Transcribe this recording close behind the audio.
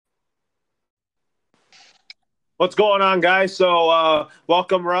What's going on, guys?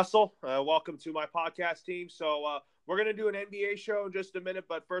 Welcome, Russell. Welcome to my podcast team. We're going to do an NBA show in just a minute,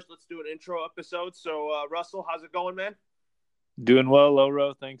 but first let's do an intro episode. Russell, how's it going, man? Doing well,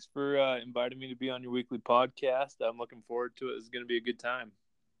 Loro. Thanks for inviting me to be on your weekly podcast. I'm looking forward to it. It's going to be a good time.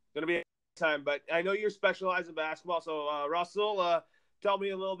 Going to be a good time, but I know you're specialized in basketball. Russell, tell me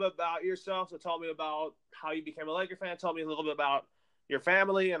a little bit about yourself. So tell me about how you became a Laker fan. Tell me a little bit about your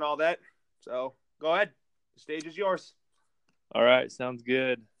family and all that. So go ahead. The stage is yours. All right. Sounds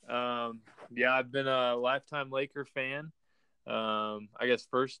good. I've been a lifetime Laker fan. I guess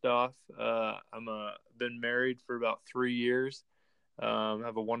first off, been married for about 3 years.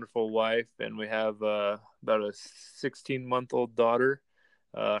 Have a wonderful wife, and we have about a 16-month-old daughter.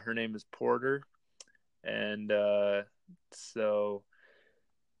 Her name is Porter, and so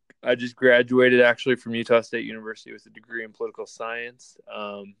I just graduated actually from Utah State University with a degree in political science,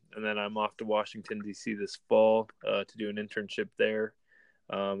 and then I'm off to Washington, D.C. this fall to do an internship there,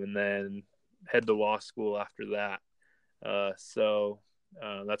 and then head to law school after that.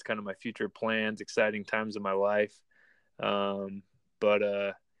 That's kind of my future plans, exciting times of my life. Is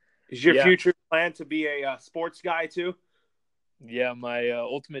your future plan to be a sports guy too? Yeah, my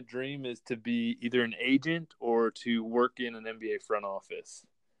ultimate dream is to be either an agent or to work in an NBA front office.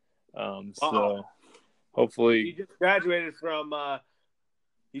 So hopefully you just graduated from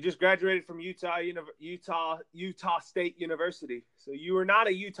Utah State University. So you were not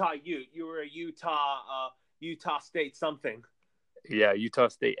a Utah Ute. You were a Utah State something. Yeah, Utah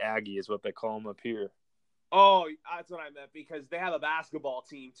State Aggie is what they call them up here. Oh, that's what I meant, because they have a basketball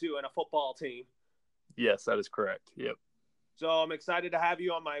team too and a football team. Yes, that is correct. Yep. So I'm excited to have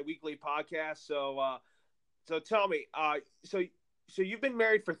you on my weekly podcast. So tell me, so you've been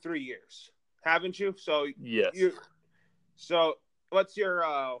married for 3 years, haven't you? So yes. So what's your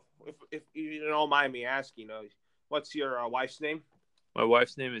if you don't mind me asking, what's your wife's name? My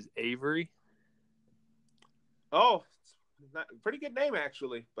wife's name is Avery. Oh, pretty good name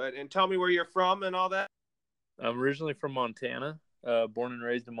actually. And tell me where you're from and all that. I'm originally from Montana, born and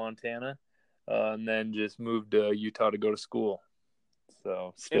raised in Montana, and then just moved to Utah to go to school.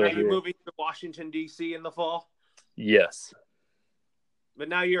 So still and are you moving to Washington, D.C. in the fall? Yes. But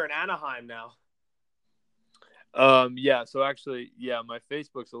now you're in Anaheim now. So actually, my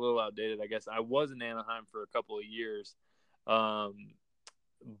Facebook's a little outdated, I guess. I was in Anaheim for a couple of years.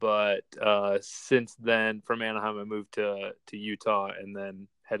 But since then, from Anaheim, I moved to Utah and then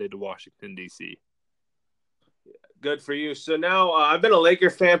headed to Washington, D.C. Good for you. So now I've been a Laker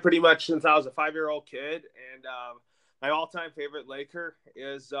fan pretty much since I was a 5-year-old kid. And my all-time favorite Laker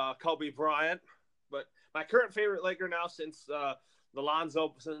is Kobe Bryant. But my current favorite Laker now, since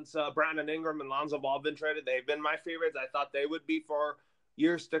Brandon Ingram and Lonzo Ball have been traded, they've been my favorites. I thought they would be for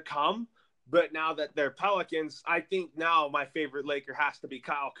years to come. But now that they're Pelicans, I think now my favorite Laker has to be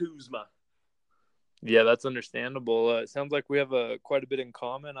Kyle Kuzma. Yeah, that's understandable. It sounds like we have quite a bit in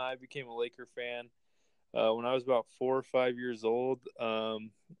common. I became a Laker fan when I was about 4 or 5 years old. My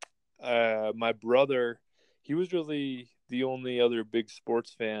brother, he was really the only other big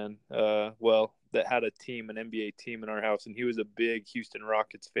sports fan, that had a team, an NBA team in our house, and he was a big Houston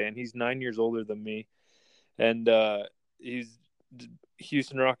Rockets fan. He's 9 years older than me, and he's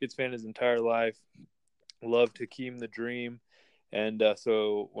Houston Rockets fan his entire life. Loved Hakeem the Dream. And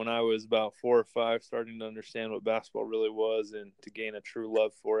so when I was about 4 or 5, starting to understand what basketball really was and to gain a true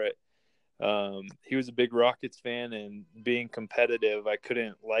love for it, he was a big Rockets fan, and being competitive, I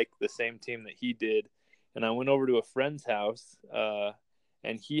couldn't like the same team that he did. And I went over to a friend's house,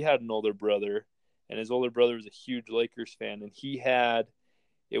 and he had an older brother, and his older brother was a huge Lakers fan. And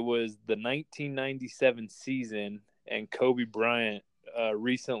it was the 1997 season, and Kobe Bryant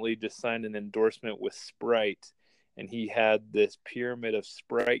recently just signed an endorsement with Sprite. And he had this pyramid of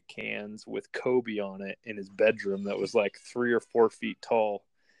Sprite cans with Kobe on it in his bedroom that was like 3 or 4 feet tall.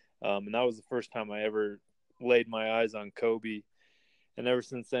 And that was the first time I ever laid my eyes on Kobe. And ever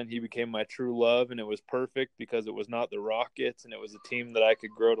since then, he became my true love. And it was perfect because it was not the Rockets, and it was a team that I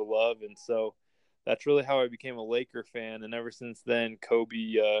could grow to love. And so that's really how I became a Laker fan. And ever since then,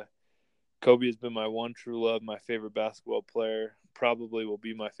 Kobe has been my one true love, my favorite basketball player, probably will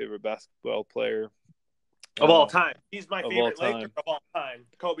be my favorite basketball player of all time. He's my favorite Laker time. of all time.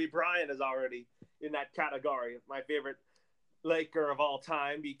 Kobe Bryant is already in that category of my favorite Laker of all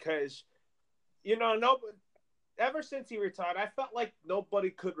time, because ever since he retired, I felt like nobody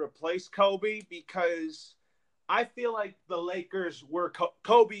could replace Kobe, because I feel like the Lakers were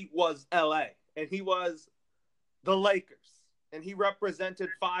Kobe was LA and he was the Lakers, and he represented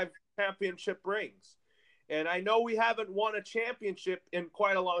 5 championship rings. And I know we haven't won a championship in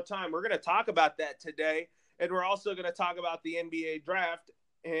quite a long time. We're going to talk about that today. and we're also going to talk about the NBA draft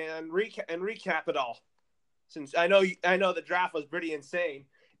and recap it all. Since I know the draft was pretty insane,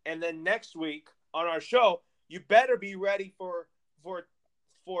 and then next week on our show, you better be ready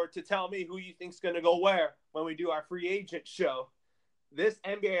to tell me who you think's going to go where when we do our free agent show. This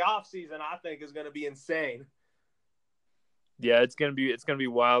NBA offseason, I think, is going to be insane. Yeah, it's gonna be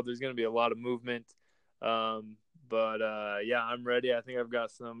wild. There's gonna be a lot of movement, but yeah, I'm ready. I think I've got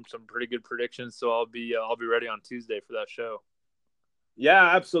some pretty good predictions, so I'll be ready on Tuesday for that show.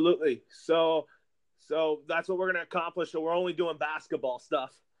 Yeah, absolutely. So that's what we're gonna accomplish. So we're only doing basketball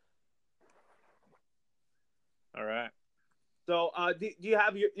stuff. All right. So do you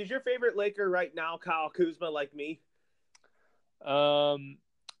have is your favorite Laker right now Kyle Kuzma like me? I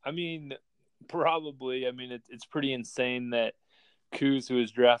mean, probably. I mean, it's pretty insane that Kuz, who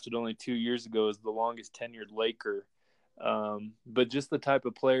was drafted only 2 years ago, is the longest tenured Laker. But just the type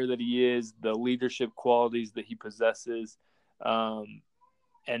of player that he is, the leadership qualities that he possesses, and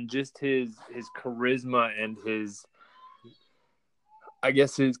just his charisma and his, I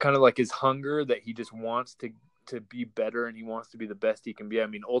guess, his kind of like his hunger that he just wants to be better and he wants to be the best he can be. I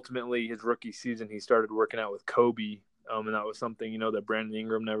mean, ultimately, his rookie season, he started working out with Kobe. And that was something, that Brandon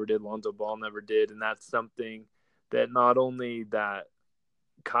Ingram never did, Lonzo Ball never did. And that's something that not only that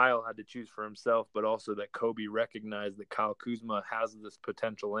Kyle had to choose for himself, but also that Kobe recognized that Kyle Kuzma has this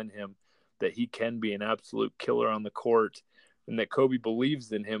potential in him, that he can be an absolute killer on the court, and that Kobe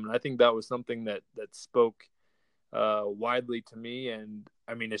believes in him. And I think that was something that spoke widely to me. And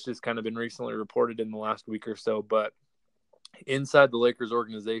I mean, it's just kind of been recently reported in the last week or so, but inside the Lakers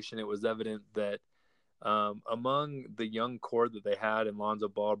organization, it was evident that among the young core that they had in Lonzo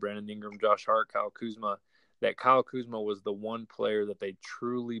Ball, Brandon Ingram, Josh Hart, Kyle Kuzma, that Kyle Kuzma was the one player that they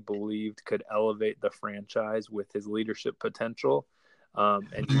truly believed could elevate the franchise with his leadership potential.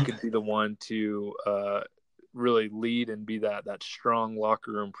 And he could be the one to really lead and be that strong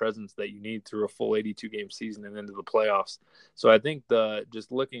locker room presence that you need through a full 82-game season and into the playoffs. So I think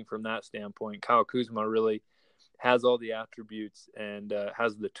just looking from that standpoint, Kyle Kuzma really has all the attributes and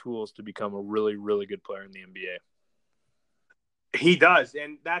has the tools to become a really, really good player in the NBA. He does,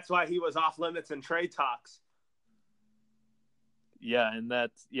 and that's why he was off limits in trade talks. Yeah, and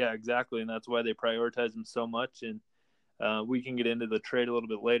exactly, and that's why they prioritize him so much. And we can get into the trade a little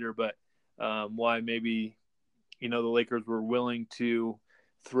bit later, but why maybe the Lakers were willing to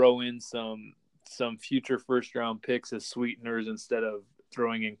throw in some future first round picks as sweeteners instead of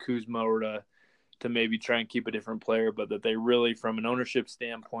throwing in Kuzma or to maybe try and keep a different player, but that they really, from an ownership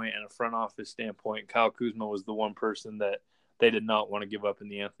standpoint and a front office standpoint, Kyle Kuzma was the one person that they did not want to give up in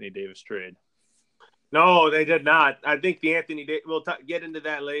the Anthony Davis trade. No, they did not. I think we'll get into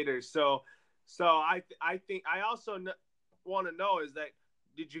that later. So I think I also want to know is that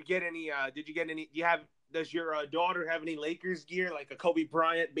does your daughter have any Lakers gear, like a Kobe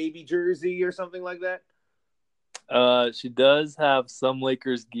Bryant baby jersey or something like that? She does have some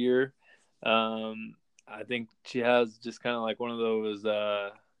Lakers gear. I think she has just kind of like one of those,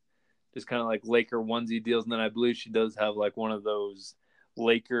 just kind of like Laker onesie deals. And then I believe she does have like one of those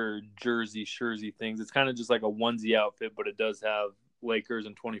Laker jersey things. It's kind of just like a onesie outfit, but it does have Lakers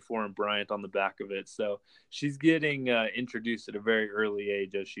and 24 and Bryant on the back of it. So she's getting introduced at a very early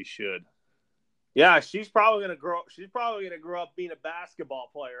age, as she should. Yeah, she's probably gonna grow up being a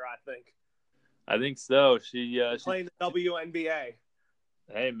basketball player. I think so. She's playing the WNBA.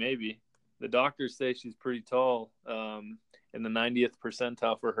 Hey, maybe. The doctors say she's pretty tall, in the 90th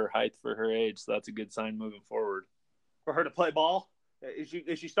percentile for her height for her age. So that's a good sign moving forward. For her to play ball, is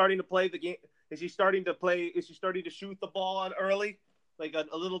she starting to play the game? Is she starting to shoot the ball on early, like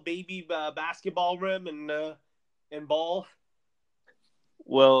a little baby basketball rim and ball?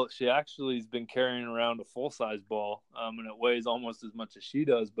 Well, she actually has been carrying around a full-size ball, and it weighs almost as much as she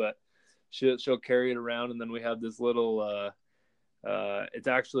does, but she'll carry it around, and then we have this little it's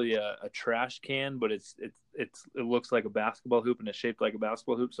actually a trash can, but it looks like a basketball hoop and it's shaped like a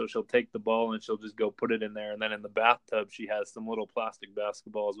basketball hoop. So she'll take the ball and she'll just go put it in there. And then in the bathtub, she has some little plastic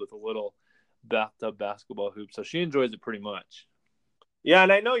basketballs with a little bathtub basketball hoop. So she enjoys it pretty much. Yeah,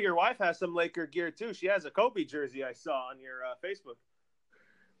 and I know your wife has some Laker gear too. She has a Kobe jersey I saw on your Facebook.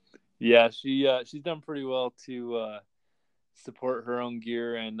 Yeah, she's done pretty well to support her own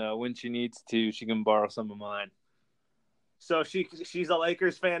gear, and when she needs to, she can borrow some of mine. So she's a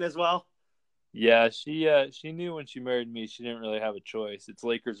Lakers fan as well? Yeah, she knew when she married me she didn't really have a choice. It's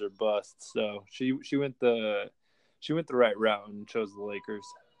Lakers or bust. So she went the right route and chose the Lakers.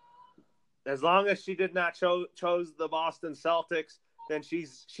 As long as she did not chose the Boston Celtics, then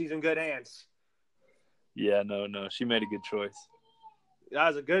she's in good hands. Yeah, no, she made a good choice. That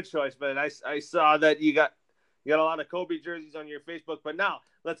was a good choice, but I saw that you got You got a lot of Kobe jerseys on your Facebook, but now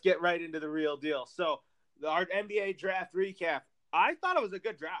let's get right into the real deal. So our NBA draft recap. I thought it was a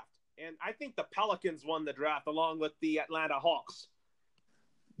good draft, and I think the Pelicans won the draft along with the Atlanta Hawks.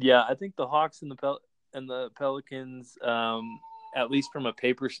 Yeah, I think the Hawks and the Pelicans, at least from a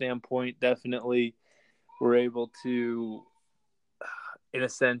paper standpoint, definitely were able to, in a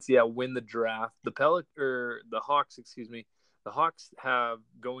sense, win the draft. The Hawks, the Hawks have,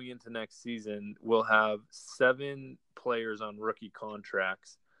 going into next season, will have 7 players on rookie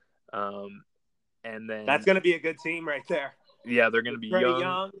contracts, and then that's going to be a good team right there. Yeah, they're going to be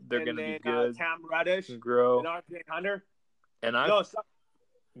young. They're going to be good. Cam Reddish and RJ Hunter.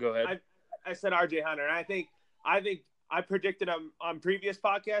 Go ahead. I said RJ Hunter, and I think I predicted on previous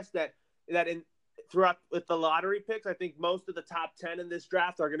podcasts that throughout with the lottery picks, I think most of the top 10 in this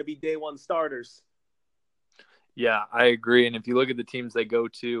draft are going to be day one starters. Yeah, I agree. And if you look at the teams they go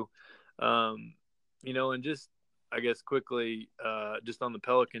to, and just, I guess, quickly, just on the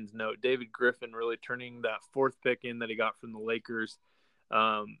Pelicans note, David Griffin really turning that 4th pick in that he got from the Lakers,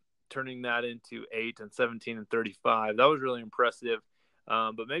 turning that into 8 and 17 and 35. That was really impressive.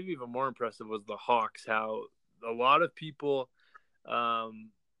 But maybe even more impressive was the Hawks, how a lot of people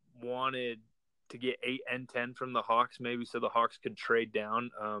wanted to get 8 and 10 from the Hawks, maybe so the Hawks could trade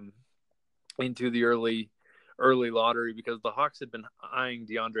down into the early lottery, because the Hawks had been eyeing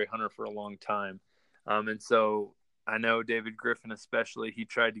DeAndre Hunter for a long time. And so I know David Griffin especially, he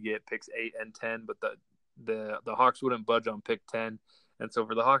tried to get picks 8 and 10, but the Hawks wouldn't budge on pick 10. And so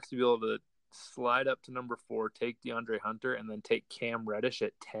for the Hawks to be able to slide up to number 4, take DeAndre Hunter, and then take Cam Reddish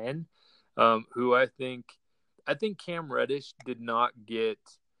at 10, who I think Cam Reddish did not get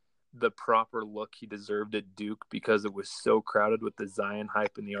the proper look he deserved at Duke because it was so crowded with the Zion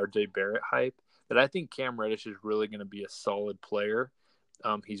hype and the RJ Barrett hype, that I think Cam Reddish is really going to be a solid player.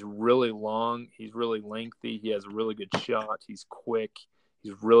 He's really long. He's really lengthy. He has a really good shot. He's quick.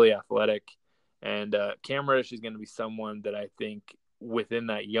 He's really athletic. And Cam Reddish is going to be someone that I think within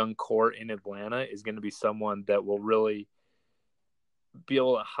that young core in Atlanta is going to be someone that will really be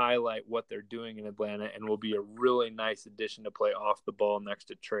able to highlight what they're doing in Atlanta and will be a really nice addition to play off the ball next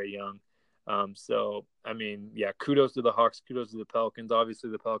to Trae Young. So, I mean, kudos to the Hawks, kudos to the Pelicans.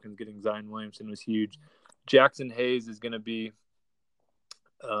 Obviously, the Pelicans getting Zion Williamson was huge. Jackson Hayes is going to be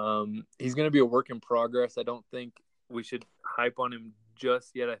he's going to be a work in progress. I don't think we should hype on him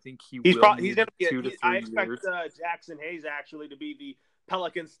just yet. I think he's going to be 2 to 3 I expect years. Jackson Hayes actually to be the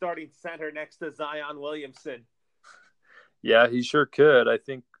Pelicans starting center next to Zion Williamson. Yeah, he sure could. I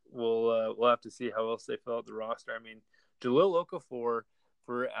think we'll have to see how else they fill out the roster. I mean, Jahlil Okafor,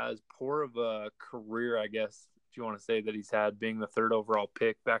 for as poor of a career, I guess, if you want to say, that he's had, being the 3rd overall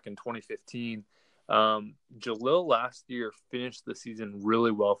pick back in 2015, Jahlil last year finished the season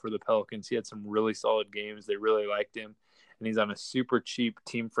really well for the Pelicans. He had some really solid games. They really liked him, and he's on a super cheap,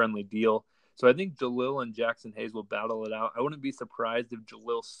 team-friendly deal. So I think Jahlil and Jackson Hayes will battle it out. I wouldn't be surprised if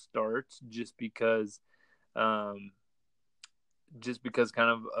Jahlil starts just because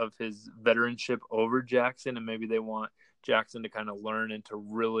kind of his veteranship over Jackson, and maybe they want Jackson to kind of learn and to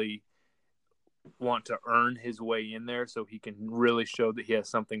really want to earn his way in there so he can really show that he has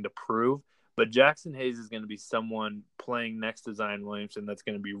something to prove. But Jackson Hayes is going to be someone playing next to Zion Williamson that's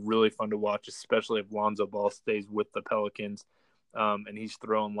going to be really fun to watch, especially if Lonzo Ball stays with the Pelicans, and he's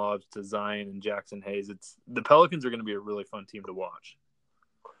throwing lobs to Zion and Jackson Hayes. The Pelicans are going to be a really fun team to watch.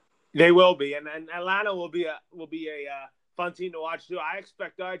 They will be, and Atlanta will be a fun team to watch too. I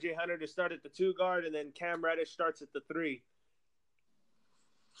expect RJ Hunter to start at the 2 guard, and then Cam Reddish starts at the 3.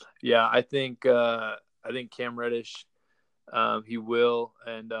 Yeah, I think Cam Reddish, he will,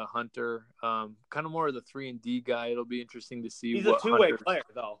 and Hunter, kind of more of the 3 and D guy. It'll be interesting to see. He's a two-way player,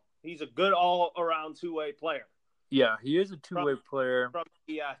 though. He's a good all-around two-way player. Yeah, he is a two-way player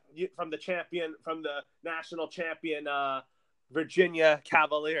from the national champion Virginia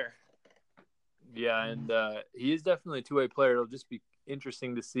Cavalier. Yeah, and he is definitely a two-way player. It'll just be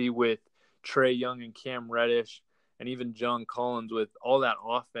interesting to see with Trae Young and Cam Reddish, and even John Collins, with all that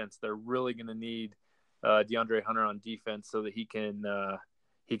offense. They're really going to need DeAndre Hunter on defense so that he can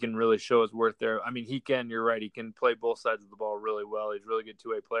really show his worth there. I mean, you're right, he can play both sides of the ball really well. He's a really good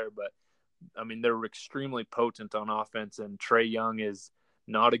two-way player, but I mean, they're extremely potent on offense, and Trae Young is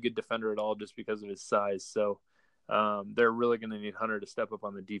not a good defender at all just because of his size. So they're really going to need Hunter to step up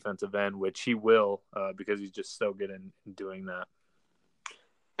on the defensive end, which he will, because he's just so good in doing that.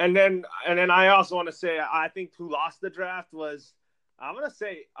 And then I also want to say, I think who lost the draft was, I'm going to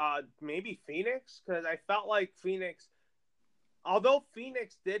say maybe Phoenix, because I felt like Phoenix, although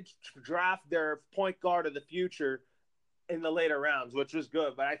Phoenix did draft their point guard of the future in the later rounds, which was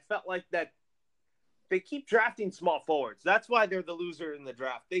good, but I felt like that they keep drafting small forwards. That's why they're the loser in the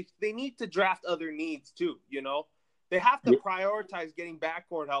draft. They need to draft other needs too, you know? They have to prioritize getting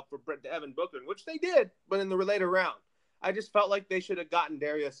backcourt help for Devin Booker, which they did, but in the later round. I just felt like they should have gotten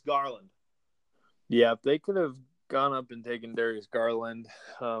Darius Garland. Yeah, if they could have gone up and taken Darius Garland.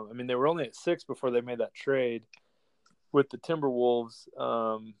 I mean, they were only at 6 before they made that trade with the Timberwolves.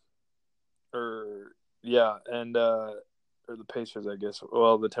 Or the Pacers, I guess.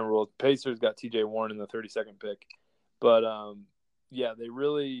 Well, the Timberwolves. Pacers got T.J. Warren in the 32nd pick. But, they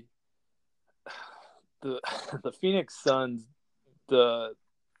really – the Phoenix Suns, the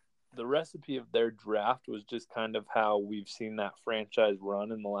recipe of their draft was just kind of how we've seen that franchise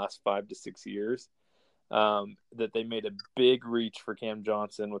run in the last 5 to 6 years. That they made a big reach for Cam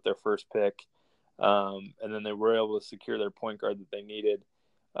Johnson with their first pick. And then they were able to secure their point guard that they needed.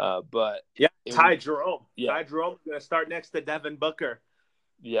 Ty Jerome. Yeah. Ty Jerome is going to start next to Devin Booker.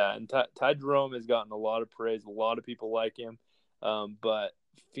 Yeah, and Ty Jerome has gotten a lot of praise. A lot of people like him. But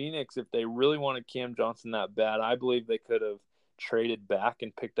Phoenix, if they really wanted Cam Johnson that bad, I believe they could have traded back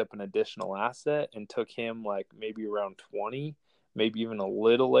and picked up an additional asset and took him like maybe around 20, maybe even a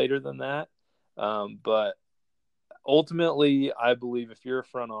little later than that. But ultimately, I believe if you're a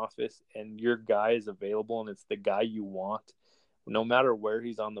front office and your guy is available and it's the guy you want, no matter where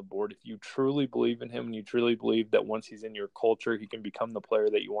he's on the board, if you truly believe in him and you truly believe that once he's in your culture, he can become the player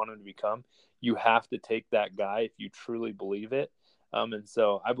that you want him to become, you have to take that guy if you truly believe it. And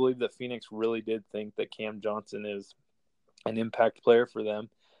so I believe that Phoenix really did think that Cam Johnson is an impact player for them.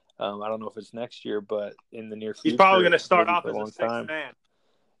 I don't know if it's next year, but in the near future, he's probably going to start off for as a sixth man.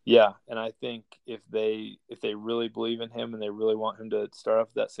 Yeah, and I think if they really believe in him and they really want him to start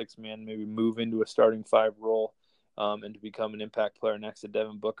off that 6th man, maybe move into a starting 5 role, and to become an impact player next to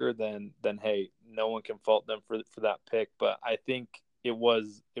Devin Booker, then hey, no one can fault them for that pick. But I think it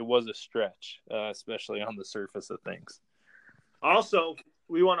was a stretch, especially on the surface of things. Also,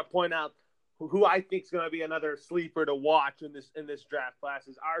 we want to point out who I think is going to be another sleeper to watch in this draft class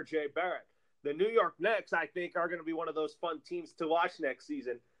is R.J. Barrett. The New York Knicks, I think, are going to be one of those fun teams to watch next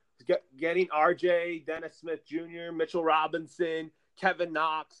season. Getting R.J., Dennis Smith Jr., Mitchell Robinson, Kevin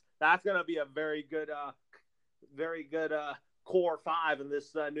Knox, that's going to be a very good core 5 in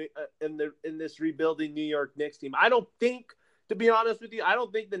this in this rebuilding New York Knicks team. I don't think, to be honest with you, I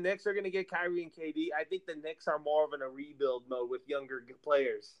don't think the Knicks are going to get Kyrie and KD. I think the Knicks are more of in a rebuild mode with younger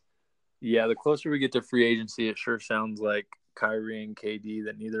players. Yeah, the closer we get to free agency, it sure sounds like Kyrie and KD,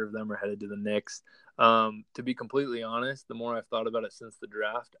 that neither of them are headed to the Knicks. To be completely honest, the more I've thought about it since the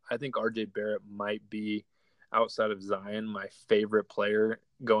draft, I think R.J. Barrett might be, outside of Zion, my favorite player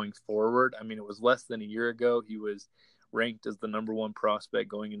going forward. I mean, it was less than a year ago. He was ranked as the number 1 prospect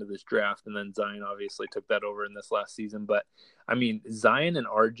going into this draft, and then Zion obviously took that over in this last season. But, I mean, Zion and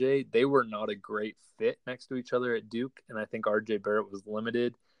R.J., they were not a great fit next to each other at Duke, and I think R.J. Barrett was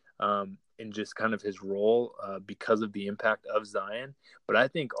limited in just kind of his role because of the impact of Zion. But I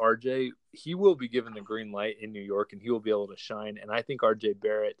think RJ, he will be given the green light in New York and he will be able to shine. And I think RJ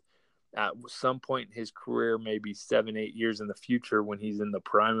Barrett at some point in his career, maybe 7-8 years in the future when he's in the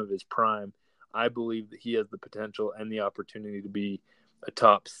prime of his prime, I believe that he has the potential and the opportunity to be a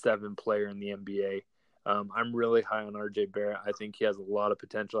top 7 player in the NBA. I'm really high on RJ Barrett. I think he has a lot of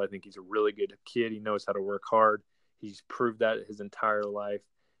potential. I think he's a really good kid. He knows how to work hard. He's proved that his entire life.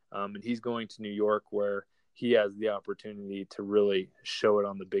 And he's going to New York where he has the opportunity to really show it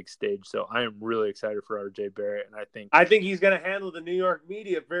on the big stage. So I am really excited for RJ Barrett. And I think he's going to handle the New York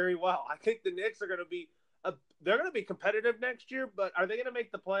media very well. I think the Knicks are going to be they're going to be competitive next year, but are they going to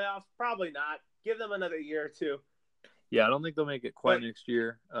make the playoffs? Probably not. Give them another year or two. Yeah, I don't think they'll make it quite next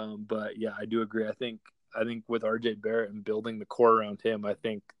year. But yeah, I do agree. I think with RJ Barrett and building the core around him, I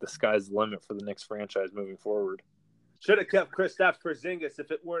think the sky's the limit for the Knicks franchise moving forward. Should have kept Kristaps Porzingis if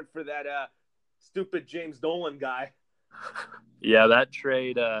it weren't for that stupid James Dolan guy. Yeah, that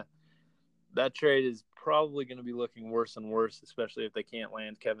trade is probably going to be looking worse and worse, especially if they can't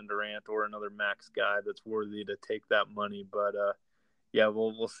land Kevin Durant or another max guy that's worthy to take that money. But yeah,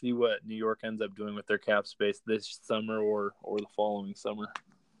 we'll see what New York ends up doing with their cap space this summer or the following summer.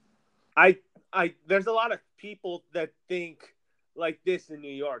 There's a lot of people that think like this in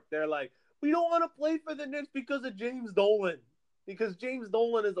New York. They're like, we don't want to play for the Knicks because of James Dolan. Because James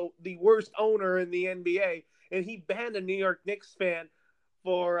Dolan is the worst owner in the NBA, and he banned a New York Knicks fan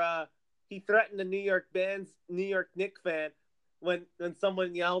for he threatened a New York Knicks fan when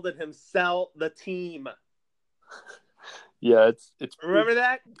someone yelled at him, "Sell the team." Yeah, it's remember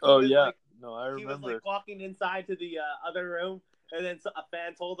that? Oh yeah, no, I remember. He was like walking inside to the other room, and then a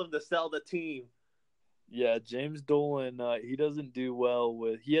fan told him to sell the team. Yeah, James Dolan, he doesn't do well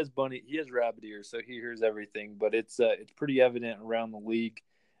with. He has rabbit ears, so he hears everything. But it's pretty evident around the league,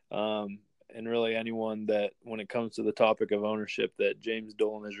 and really anyone that when it comes to the topic of ownership, that James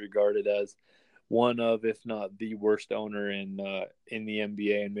Dolan is regarded as one of, if not the worst owner in the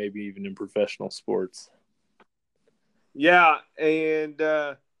NBA and maybe even in professional sports. Yeah, and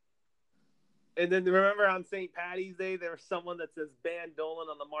then remember on St. Patty's Day, there was someone that says ban Dolan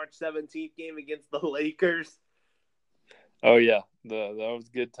on the March 17th game against the Lakers. Oh yeah, that was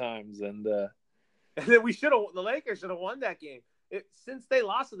good times, and And then the Lakers should have won that game. Since they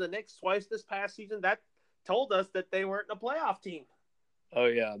lost to the Knicks twice this past season, that told us that they weren't a playoff team. oh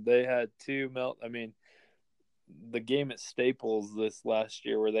yeah, they had I mean, the game at Staples this last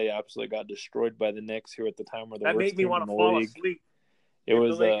year where they absolutely got destroyed by the Knicks, who at the time were the That made worst me team want in to the fall league. asleep. It If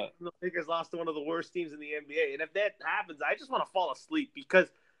was the Lakers lost to one of the worst teams in the NBA, and if that happens, I just want to fall asleep because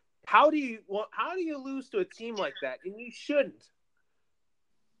how do you lose to a team like that? And you shouldn't.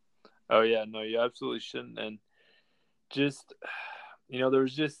 oh yeah, no, you absolutely shouldn't. And just there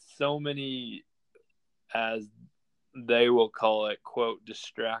was just so many, as they will call it, quote,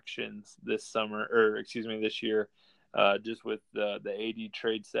 distractions this summer, or excuse me, this year, just with the AD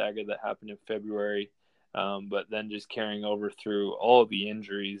trade saga that happened in February, but then just carrying over through all of the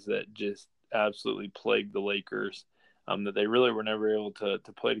injuries that just absolutely plagued the Lakers, that they really were never able to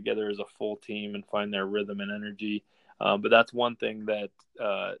play together as a full team and find their rhythm and energy. But that's one thing that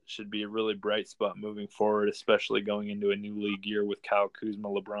should be a really bright spot moving forward, especially going into a new league year with Kyle Kuzma,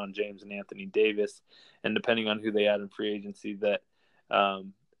 LeBron James, and Anthony Davis. And depending on who they add in free agency, that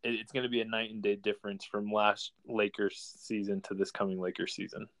it's going to be a night and day difference from last Lakers season to this coming Lakers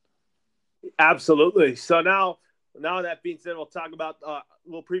season. Absolutely. So now that being said,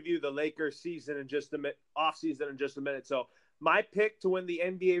 we'll preview the Lakers season in just a minute, off season in just a minute. So my pick to win the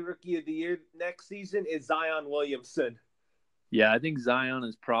NBA Rookie of the Year next season is Zion Williamson. Yeah, I think Zion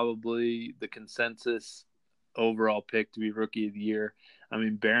is probably the consensus overall pick to be Rookie of the Year. I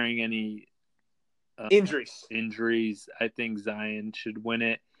mean, bearing any injuries, I think Zion should win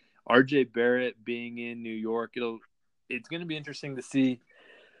it. RJ Barrett being in New York, it's going to be interesting to see,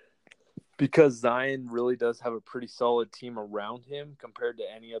 because Zion really does have a pretty solid team around him compared to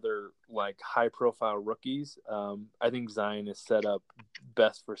any other like high profile rookies. I think Zion is set up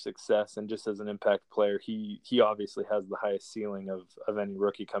best for success, and just as an impact player, he obviously has the highest ceiling of any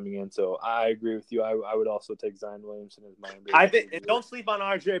rookie coming in. So I agree with you. I would also take Zion Williamson as my NBA. I think, and don't sleep on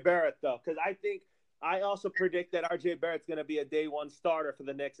RJ Barrett though, because I also predict that RJ Barrett's going to be a day one starter for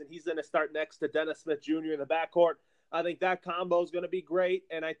the Knicks, and he's going to start next to Dennis Smith Jr. in the backcourt. I think that combo is going to be great,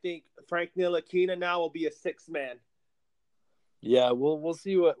 and I think Frank Ntilikina now will be a sixth man. Yeah, we'll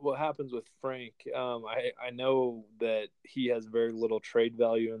see what happens with Frank. I know that he has very little trade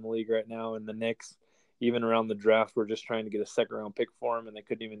value in the league right now, and the Knicks, even around the draft, were just trying to get a second round pick for him, and they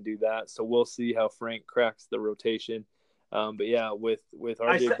couldn't even do that. So we'll see how Frank cracks the rotation. But yeah, with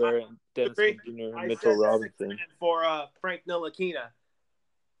RJ Barrett, Dennis Smith Jr., and Mitchell Robinson for Frank Ntilikina.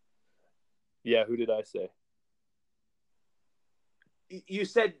 Yeah, who did I say? You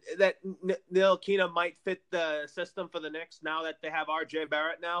said that Ntilikina might fit the system for the Knicks now that they have RJ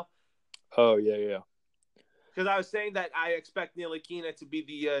Barrett now. Oh yeah. Because I was saying that I expect Ntilikina to be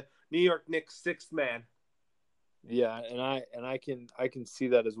the New York Knicks sixth man. Yeah, and I can see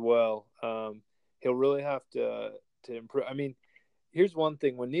that as well. He'll really have to improve. I mean, here's one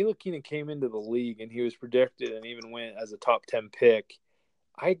thing: when Ntilikina came into the league and he was projected and even went as a top 10 pick,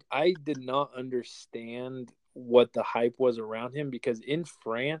 I did not understand what the hype was around him, because in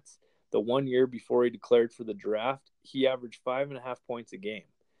France, the 1 year before he declared for the draft, he averaged 5.5 points a game,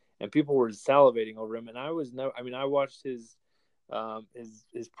 and people were salivating over him. And I watched his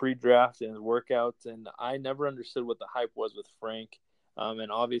pre-draft and his workouts, and I never understood what the hype was with Frank. And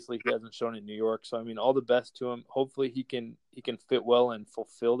obviously he hasn't shown it in New York. So I mean, all the best to him. Hopefully he can fit well and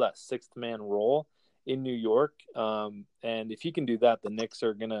fulfill that sixth man role in New York. And if he can do that, the Knicks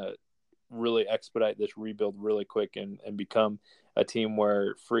are gonna really expedite this rebuild really quick and become a team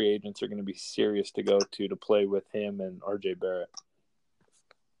where free agents are going to be serious to go to play with him and RJ Barrett.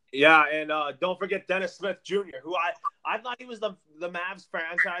 Yeah, and don't forget Dennis Smith Jr., who I thought he was the Mavs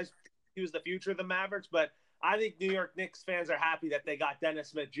franchise. He was the future of the Mavericks, but I think New York Knicks fans are happy that they got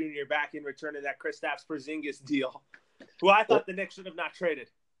Dennis Smith Jr. back in return of that Kristaps Porzingis deal, who I thought the Knicks should have not traded.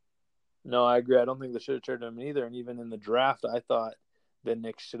 No, I agree. I don't think they should have traded him either. And even in the draft, I thought the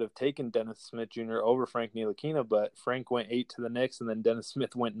Knicks should have taken Dennis Smith Jr. over Frank Ntilikina, but Frank went 8 to the Knicks, and then Dennis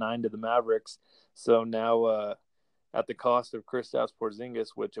Smith went 9 to the Mavericks. So now, at the cost of Kristaps Porzingis,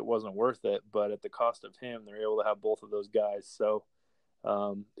 which it wasn't worth it, but at the cost of him, they're able to have both of those guys. So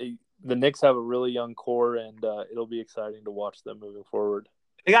The Knicks have a really young core, and it'll be exciting to watch them moving forward.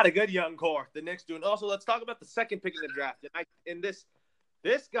 They got a good young core. The Knicks do. And also, let's talk about the second pick in the draft. And this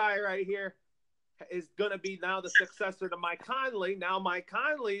guy right here is going to be now the successor to Mike Conley. Now Mike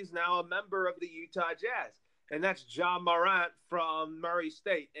Conley is now a member of the Utah Jazz, and that's John Morant from Murray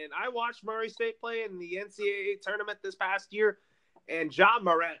State. And I watched Murray State play in the NCAA tournament this past year, and John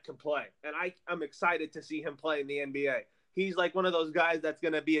Morant can play. And I'm excited to see him play in the NBA. He's like one of those guys that's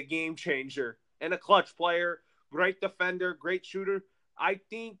going to be a game changer and a clutch player, great defender, great shooter. I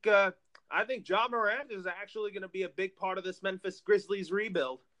think John Morant is actually going to be a big part of this Memphis Grizzlies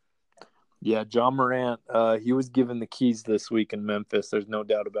rebuild. Yeah, John Morant, he was given the keys this week in Memphis. There's no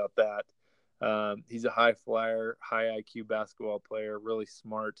doubt about that. He's a high flyer, high IQ basketball player, really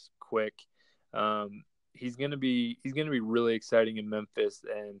smart, quick. He's gonna be really exciting in Memphis.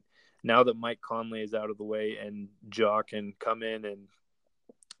 And now that Mike Conley is out of the way and Ja can come in and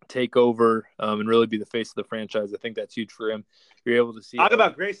take over and really be the face of the franchise, I think that's huge for him. You're able to see. Talk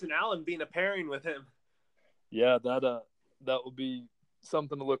about Grayson Allen being a pairing with him. Yeah, that will be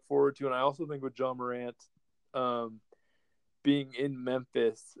something to look forward to. And I also think with John Morant being in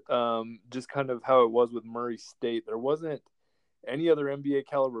Memphis, just kind of how it was with Murray State, there wasn't any other NBA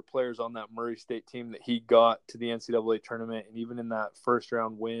caliber players on that Murray State team that he got to the NCAA tournament. And even in that first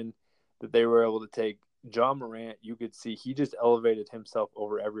round win that they were able to take, John Morant, you could see he just elevated himself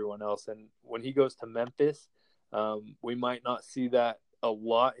over everyone else. And when he goes to Memphis, we might not see that a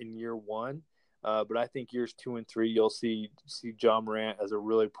lot in year one. But I think years 2 and 3, you'll see John Morant as a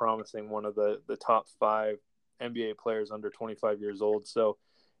really promising one of the top 5 NBA players under 25 years old. So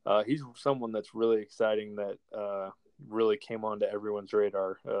he's someone that's really exciting that really came onto everyone's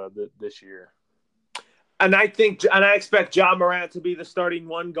radar this year. And I expect John Morant to be the starting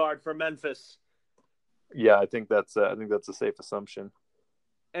one guard for Memphis. Yeah, I think that's a safe assumption.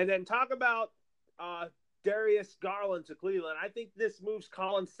 And then talk about Darius Garland to Cleveland. I think this moves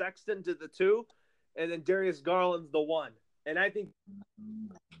Colin Sexton to the 2, and then Darius Garland's the 1. And I think,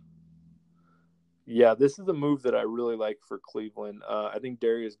 yeah, this is a move that I really like for Cleveland. I think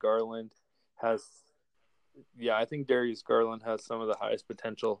Darius Garland has some of the highest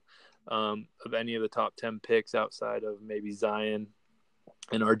potential of any of the top 10 picks outside of maybe Zion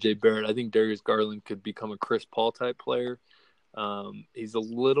and RJ Barrett. I think Darius Garland could become a Chris Paul type player. He's a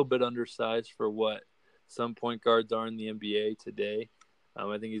little bit undersized for what some point guards are in the NBA today.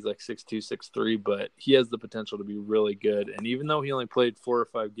 I think he's like 6'2", 6'3", but he has the potential to be really good. And even though he only played 4 or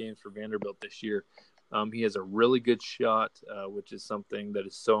 5 games for Vanderbilt this year, he has a really good shot, which is something that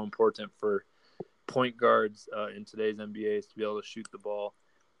is so important for point guards in today's NBA, is to be able to shoot the ball.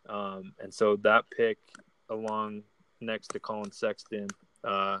 And so that pick along next to Colin Sexton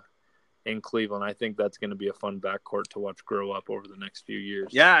in Cleveland, I think that's going to be a fun backcourt to watch grow up over the next few years.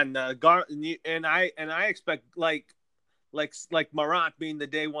 Yeah, and I expect like Morant being the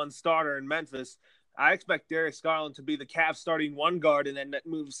day one starter in Memphis, I expect Darius Garland to be the Cavs starting 1 guard, and then that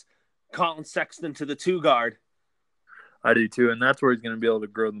moves Colin Sexton to the 2 guard. I do too, and that's where he's going to be able to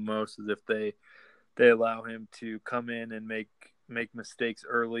grow the most, is if they allow him to come in and make mistakes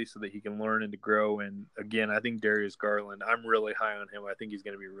early so that he can learn and to grow. And again, I think Darius Garland, I'm really high on him. I think he's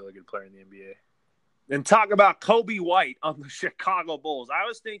going to be a really good player in the NBA. And talk about Kobe White on the Chicago Bulls. I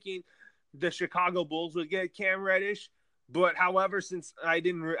was thinking the Chicago Bulls would get Cam Reddish, but however, since I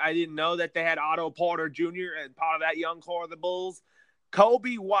didn't know that they had Otto Porter Jr. and part of that young core of the Bulls,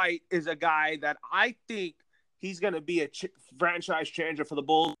 Kobe White is a guy that I think he's going to be a franchise changer for the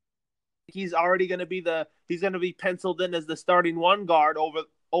Bulls. He's already going to be penciled in as the starting 1 guard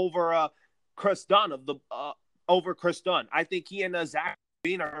over Chris Dunn over Chris Dunn. I think he and Zach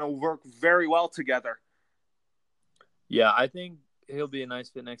LaVine are going to work very well together. Yeah, I think he'll be a nice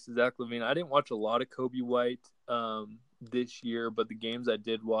fit next to Zach LaVine. I didn't watch a lot of Kobe White this year, but the games I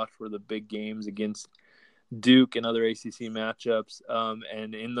did watch were the big games against Duke and other ACC matchups.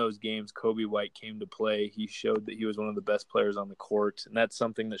 And in those games, Kobe White came to play. He showed that he was one of the best players on the court, and that's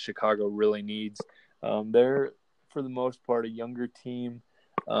something that Chicago really needs. They're, for the most part, a younger team.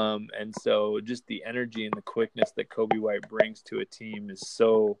 And so just the energy and the quickness that Kobe White brings to a team is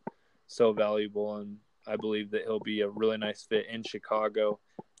so, so valuable. And I believe that he'll be a really nice fit in Chicago.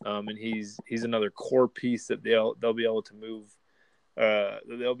 And he's another core piece that they'll be able to move.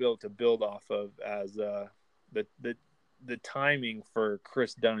 They'll be able to build off of as the timing for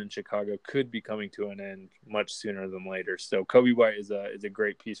Chris Dunn in Chicago could be coming to an end much sooner than later. So Kobe White is a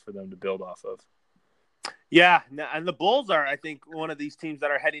great piece for them to build off of. Yeah, and the Bulls are, I think, one of these teams that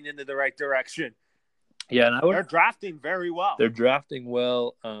are heading into the right direction. Yeah, and they're drafting very well. They're drafting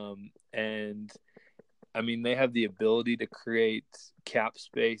well, and I mean, they have the ability to create cap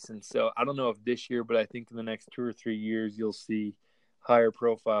space. And so I don't know if this year, but I think in the next 2 or 3 years, you'll see higher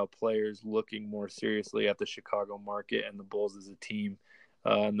profile players looking more seriously at the Chicago market and the Bulls as a team.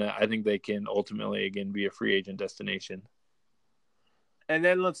 And that I think they can ultimately, again, be a free agent destination. And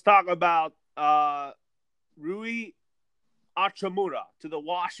then let's talk about Rui Hachimura to the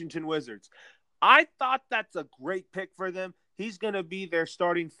Washington Wizards. I thought that's a great pick for them. He's going to be their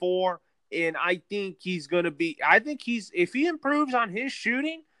starting four, and I think he's going to be. I think if he improves on his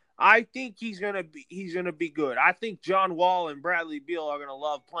shooting, I think he's going to be good. I think John Wall and Bradley Beal are going to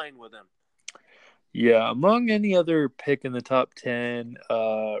love playing with him. Yeah, among any other pick in the top 10,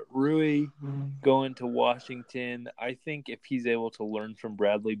 Rui going to Washington, I think if he's able to learn from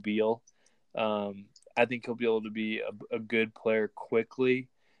Bradley Beal, I think he'll be able to be a good player quickly.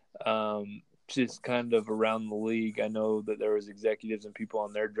 Just kind of around the league, I know that there was executives and people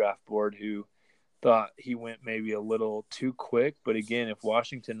on their draft board who thought he went maybe a little too quick. But again, if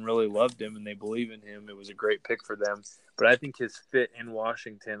Washington really loved him and they believe in him, it was a great pick for them. But I think his fit in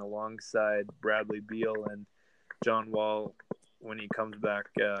Washington alongside Bradley Beal and John Wall when he comes back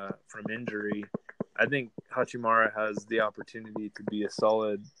from injury, I think Hachimura has the opportunity to be a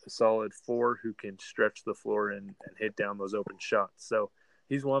solid four who can stretch the floor and hit down those open shots. So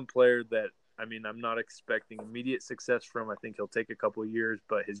he's one player that, I mean, I'm not expecting immediate success from. I think he'll take a couple of years,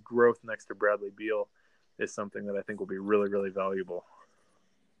 but his growth next to Bradley Beal is something that I think will be really, really valuable.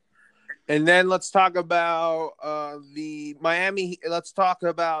 And then let's talk about the Miami. Let's talk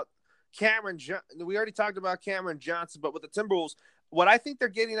about Cameron. We already talked about Cameron Johnson, but with the Timberwolves, what I think they're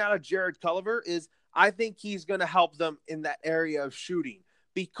getting out of Jared Culver is I think he's going to help them in that area of shooting,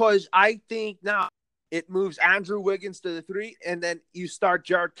 because I think now it moves Andrew Wiggins to the 3, and then you start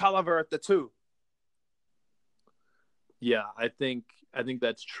Jared Culver at the 2. Yeah, I think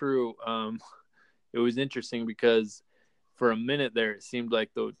that's true. It was interesting because for a minute there, it seemed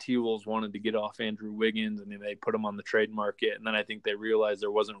like the T-Wolves wanted to get off Andrew Wiggins, and they put him on the trade market. And then I think they realized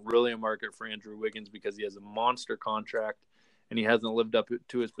there wasn't really a market for Andrew Wiggins because he has a monster contract and he hasn't lived up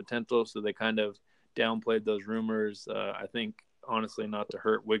to his potential. So they kind of downplayed those rumors. I think, honestly, not to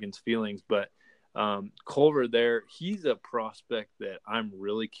hurt Wiggins' feelings, but Culver there, he's a prospect that I'm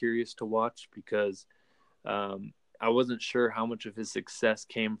really curious to watch because I wasn't sure how much of his success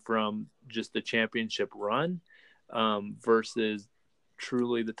came from just the championship run versus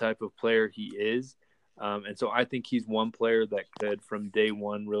truly the type of player he is. And so I think he's one player that could, from day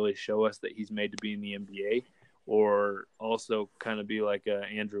one, really show us that he's made to be in the NBA, or also kind of be like a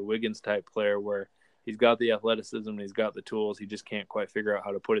Andrew Wiggins type player where he's got the athleticism and he's got the tools. He just can't quite figure out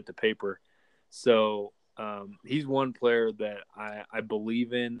how to put it to paper. So he's one player that I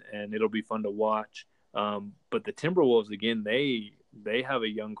believe in, and it'll be fun to watch. But the Timberwolves, again, they have a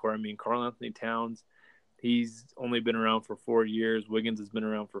young core. I mean, Karl Anthony Towns, he's only been around for 4 years. Wiggins has been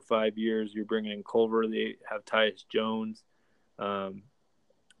around for 5 years. You're bringing in Culver. They have Tyus Jones.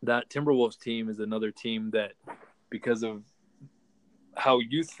 That Timberwolves team is another team that, because of how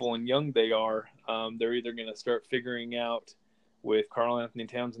youthful and young they are, they're either going to start figuring out with Karl Anthony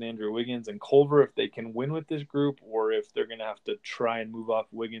Towns and Andrew Wiggins and Culver if they can win with this group, or if they're going to have to try and move off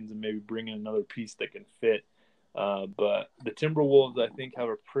Wiggins and maybe bring in another piece that can fit. But the Timberwolves, I think, have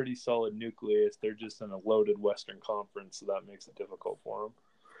a pretty solid nucleus. They're just in a loaded Western Conference, so that makes it difficult for them.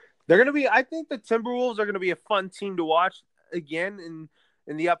 They're going to be – I think the Timberwolves are going to be a fun team to watch again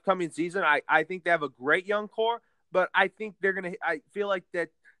in the upcoming season. I think they have a great young core, but I think they're going to – I feel like that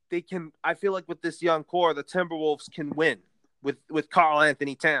they can – I feel like with this young core, the Timberwolves can win with Karl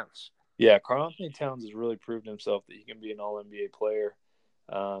Anthony Towns. Yeah, Karl Anthony Towns has really proved himself that he can be an all-NBA player.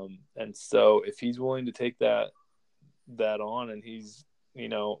 And so if he's willing to take that on, and he's,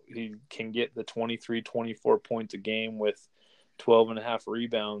 he can get the 23, 24 points a game with 12 and a half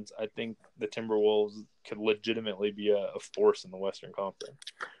rebounds, I think the Timberwolves could legitimately be a force in the Western Conference.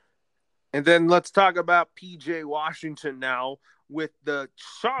 And then let's talk about PJ Washington now with the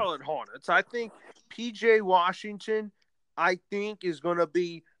Charlotte Hornets. I think PJ Washington, is going to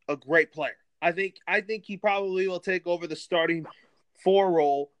be a great player. I think he probably will take over the starting 4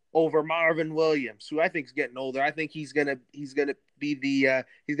 role over Marvin Williams, who I think is getting older. I think he's gonna be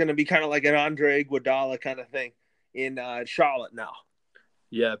kind of like an Andre Iguodala kind of thing in Charlotte now.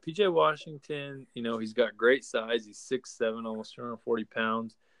 Yeah, PJ Washington, he's got great size. He's 6'7", almost 240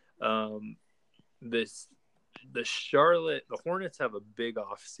 pounds. The Hornets have a big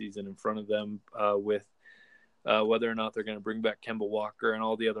off season in front of them with whether or not they're going to bring back Kemba Walker and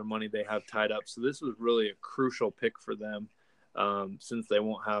all the other money they have tied up. So this was really a crucial pick for them, since they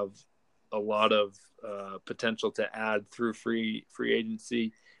won't have a lot of potential to add through free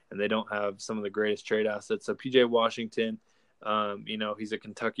agency. and they don't have some of the greatest trade assets. So PJ Washington, he's a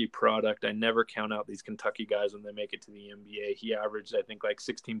Kentucky product. I never count out these Kentucky guys when they make it to the NBA. He averaged, I think, like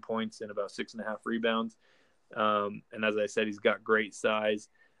 16 points and about 6.5 rebounds. And as I said, he's got great size.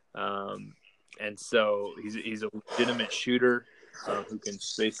 And so he's a legitimate shooter who can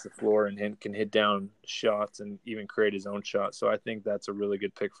space the floor and can hit down shots and even create his own shot. So I think that's a really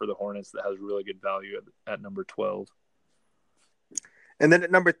good pick for the Hornets that has really good value at number 12. And then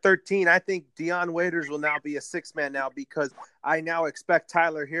at number 13, I think Dion Waiters will now be a six-man now because I now expect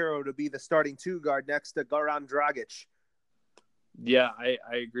Tyler Hero to be the starting two guard next to Goran Dragic. Yeah, I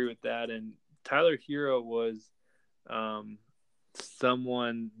agree with that. And Tyler Hero was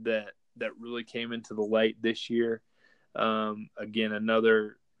someone that really came into the light this year. Again,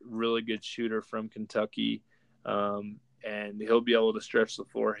 another really good shooter from Kentucky. And he'll be able to stretch the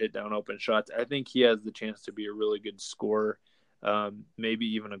floor, hit down open shots. I think he has the chance to be a really good scorer. Maybe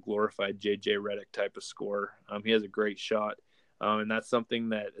even a glorified JJ Redick type of scorer. He has a great shot. And that's something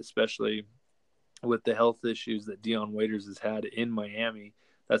that, especially with the health issues that Dion Waiters has had in Miami,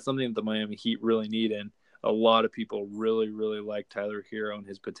 that's something that the Miami Heat really need. And a lot of people really, really like Tyler Hero and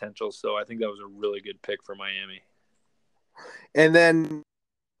his potential. So I think that was a really good pick for Miami. And then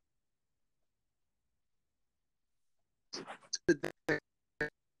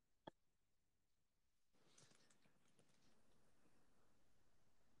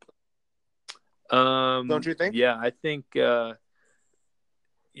don't you think? Yeah, I think, well,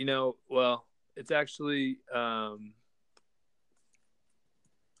 it's actually, I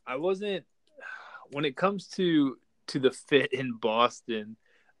wasn't, when it comes to the fit in Boston,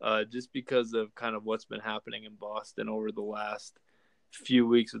 just because of kind of what's been happening in Boston over the last few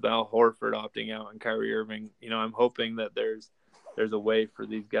weeks with Al Horford opting out and Kyrie Irving, I'm hoping that there's a way for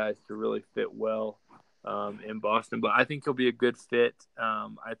these guys to really fit well in Boston. But I think he'll be a good fit.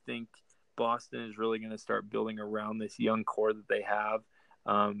 I think Boston is really going to start building around this young core that they have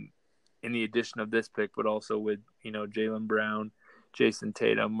in the addition of this pick, but also with, Jaylen Brown, Jason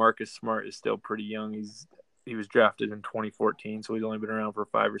Tatum. Marcus Smart is still pretty young. He was drafted in 2014, so he's only been around for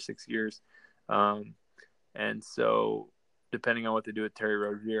 5 or 6 years. And so depending on what they do with Terry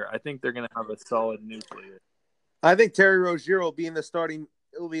Rozier, I think they're going to have a solid nucleus. I think Terry Rozier will be a starting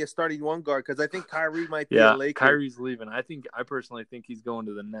one guard because I think Kyrie might be a Laker. Kyrie's leaving. I personally think he's going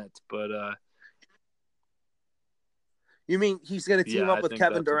to the Nets, but you mean he's going to team up with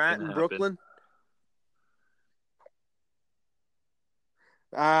Kevin Durant in Brooklyn?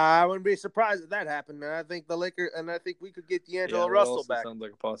 I wouldn't be surprised if that happened. I think the Lakers, and I think we could get D'Angelo Russell back. Sounds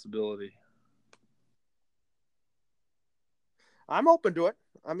like a possibility. I'm open to it.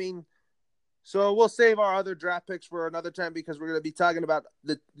 I mean, so we'll save our other draft picks for another time because we're going to be talking about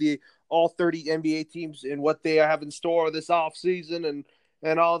the all 30 NBA teams and what they have in store this offseason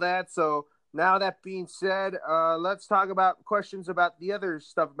and all that. So now that being said, let's talk about questions about the other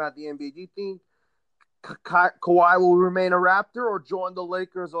stuff about the NBA. Do you think Kawhi will remain a Raptor or join the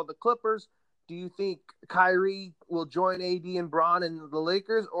Lakers or the Clippers? Do you think Kyrie will join AD and Bron in the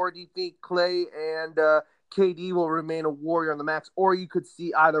Lakers, or do you think Clay and KD will remain a Warrior on the max, or you could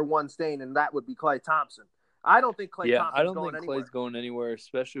see either one staying, and that would be Klay Thompson? I don't think Klay Thompson's I don't going think anywhere. Klay's going anywhere,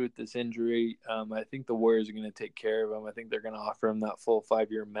 especially with this injury. I think the Warriors are going to take care of him. I think they're going to offer him that full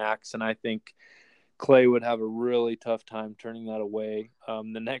 5-year max, and I think Klay would have a really tough time turning that away.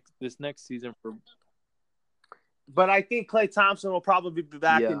 This next season for. But I think Klay Thompson will probably be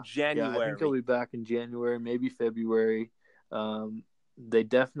back in January. Yeah, I think he'll be back in January, maybe February. They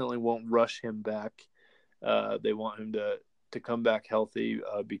definitely won't rush him back. They want him to come back healthy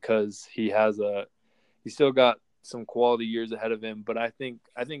because he's still got some quality years ahead of him. But I think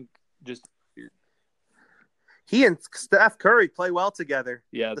just he and Steph Curry play well together.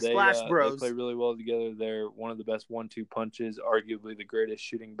 Yeah, the Splash Bros. They play really well together. They're one of the best 1-2 punches, arguably the greatest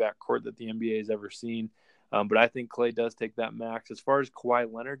shooting backcourt that the NBA has ever seen. But I think Klay does take that max. As far as Kawhi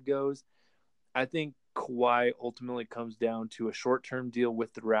Leonard goes, I think Kawhi ultimately comes down to a short-term deal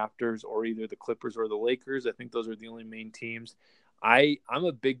with the Raptors or either the Clippers or the Lakers. I think those are the only main teams. I'm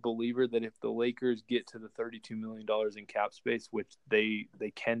a big believer that if the Lakers get to the $32 million in cap space, which they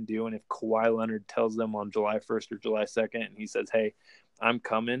can do, and if Kawhi Leonard tells them on July 1st or July 2nd, and he says, hey, I'm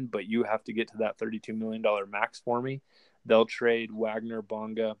coming, but you have to get to that $32 million max for me, they'll trade Wagner,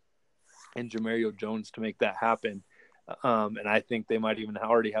 Bonga, and Jamario Jones to make that happen. And I think they might even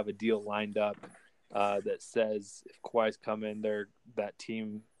already have a deal lined up that says if Kawhi's coming, that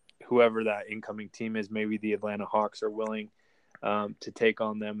team, whoever that incoming team is, maybe the Atlanta Hawks are willing to take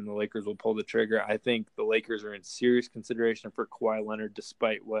on them and the Lakers will pull the trigger. I think the Lakers are in serious consideration for Kawhi Leonard,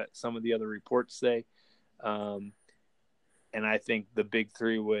 despite what some of the other reports say. And I think the big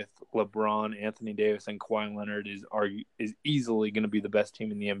three with LeBron, Anthony Davis, and Kawhi Leonard is easily going to be the best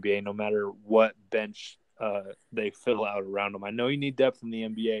team in the NBA, no matter what bench they fill out around them. I know you need depth in the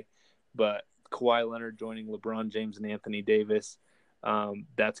NBA, but Kawhi Leonard joining LeBron James and Anthony Davis,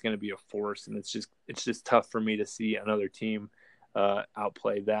 that's going to be a force, and it's just tough for me to see another team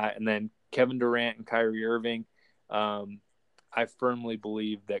outplay that. And then Kevin Durant and Kyrie Irving, I firmly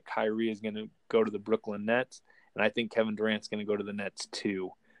believe that Kyrie is going to go to the Brooklyn Nets. And I think Kevin Durant's going to go to the Nets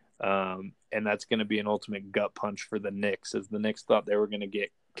too. And that's going to be an ultimate gut punch for the Knicks, as the Knicks thought they were going to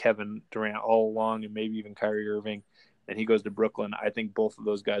get Kevin Durant all along and maybe even Kyrie Irving. And he goes to Brooklyn. I think both of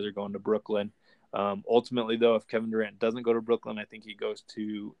those guys are going to Brooklyn. Ultimately, though, if Kevin Durant doesn't go to Brooklyn, I think he goes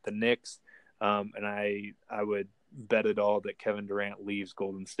to the Knicks. And I would bet it all that Kevin Durant leaves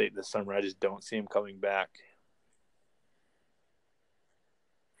Golden State this summer. I just don't see him coming back.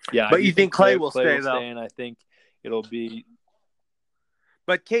 Yeah, but you think Clay will stay, though? And I think it'll be.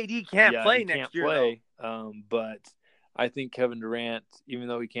 But KD can't play he next can't year, play, but I think Kevin Durant, even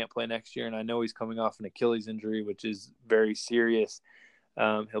though he can't play next year, and I know he's coming off an Achilles injury, which is very serious,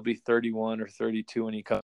 he'll be 31 or 32 when he comes